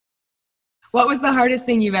What was the hardest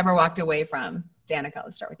thing you've ever walked away from? Danica,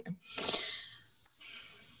 let's start with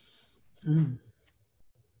you.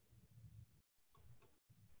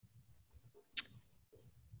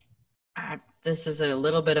 This is a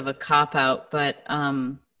little bit of a cop-out, but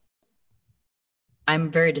I'm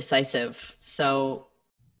very decisive. So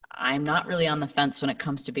I'm not really on the fence when it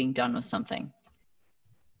comes to being done with something.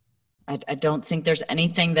 I don't think there's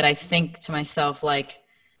anything that I think to myself like,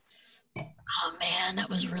 oh man, that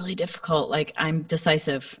was really difficult. Like, I'm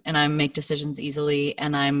decisive and I make decisions easily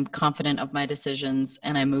and I'm confident of my decisions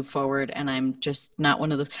and I move forward, and I'm just not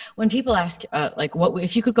one of those. When people ask, like, what,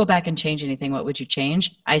 if you could go back and change anything, what would you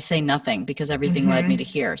change? I say nothing, because everything led me to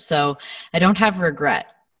here. So I don't have regret.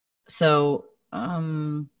 So,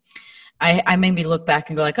 I maybe look back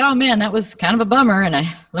and go like, oh man, that was kind of a bummer and I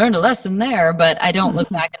learned a lesson there, but I don't look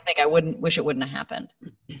back and think I wish it wouldn't have happened.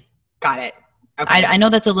 Got it. Okay. I know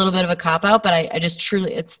that's a little bit of a cop-out, but I just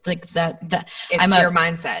truly, it's like that it's your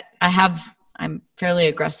mindset. I'm fairly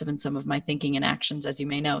aggressive in some of my thinking and actions, as you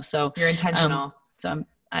may know. So you're intentional.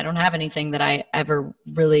 I don't have anything that I ever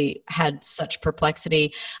really had such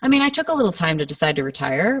perplexity. I mean, I took a little time to decide to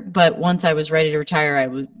retire, but once I was ready to retire, I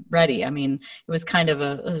was ready. I mean, it was kind of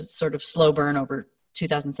a sort of slow burn over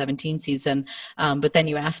 2017 season. But then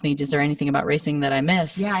you asked me, is there anything about racing that I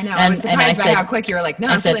miss? Yeah, I know. I was surprised by how quick you were like, no,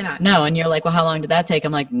 absolutely not. No. And you're like, well, how long did that take?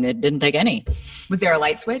 I'm like, it didn't take any. Was there a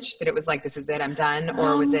light switch that it was like, this is it, I'm done?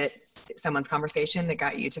 Or was it someone's conversation that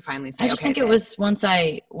got you to finally say, I just think it was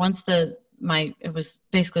it was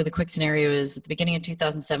basically, the quick scenario is at the beginning of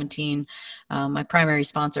 2017, my primary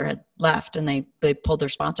sponsor had left and they pulled their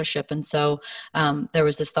sponsorship. And so there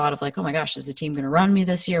was this thought of like, oh my gosh, is the team going to run me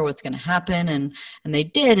this year? What's going to happen? And they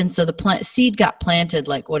did. And so the seed got planted,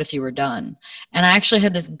 like, what if you were done? And I actually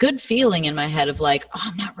had this good feeling in my head of like, oh,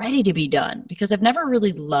 I'm not ready to be done, because I've never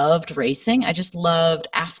really loved racing. I just loved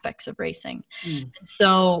aspects of racing. And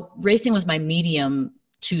so racing was my medium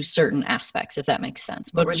to certain aspects, if that makes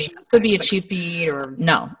sense. But could be achieved, like speed or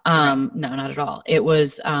no, no, not at all. It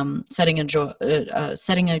was setting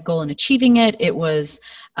a goal and achieving it. It was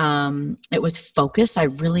focus. I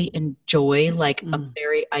really enjoy like a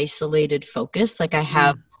very isolated focus. Like I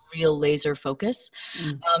have real laser focus.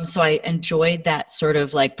 So I enjoyed that sort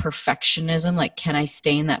of like perfectionism. Like, can I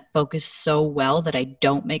stay in that focus so well that I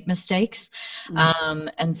don't make mistakes?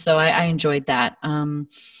 And so I enjoyed that.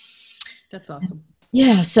 That's awesome.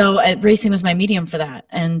 Yeah. So racing was my medium for that.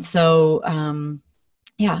 And so,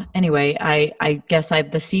 anyway, I guess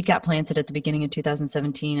the seed got planted at the beginning of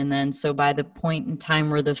 2017. And then, so by the point in time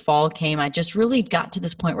where the fall came, I just really got to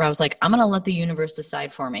this point where I was like, I'm going to let the universe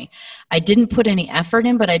decide for me. I didn't put any effort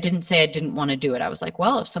in, but I didn't say I didn't want to do it. I was like,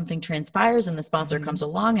 well, if something transpires and the sponsor comes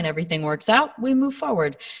along and everything works out, we move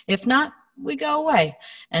forward. If not, we go away.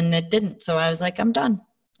 And it didn't. So I was like, I'm done.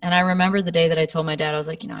 And I remember the day that I told my dad, I was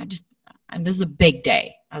like, and this is a big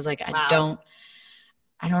day. I was like, I don't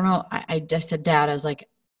know. I just said, Dad, I was like,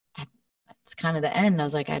 it's kind of the end. I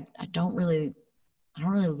was like, I don't really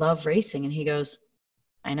love racing. And he goes,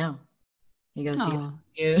 I know. He goes,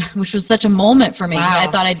 you, which was such a moment for me. Wow. I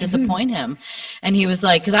thought I'd disappoint him. And he was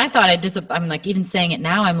like, cause I thought I'm like, even saying it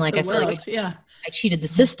now, I'm like, I feel like I cheated the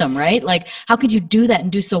system, right? Like, how could you do that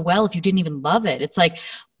and do so well if you didn't even love it? It's like,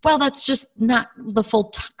 well, that's just not the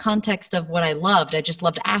full context of what I loved. I just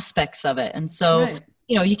loved aspects of it. And so,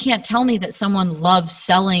 you can't tell me that someone loves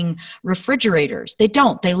selling refrigerators. They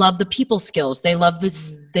don't. They love the people skills. They love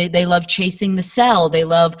this. They love chasing the sell. They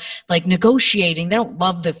love like negotiating. They don't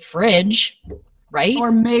love the fridge, right?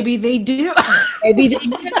 Or maybe they do. Maybe they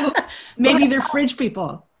do. Maybe they're fridge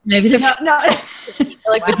people. Maybe they're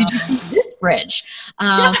like, but did you see this fridge? So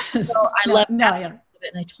I love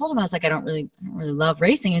and I told him, I was like, I don't really love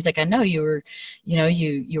racing. He's like, I know you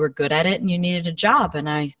were good at it and you needed a job. And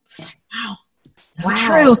I was like, wow,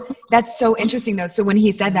 true. That's so interesting though. So when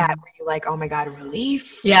he said that, were you like, oh my God,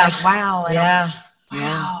 relief? Yeah. Like, wow.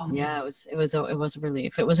 Wow. Yeah. It was a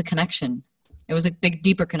relief. It was a connection. It was a big,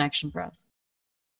 deeper connection for us.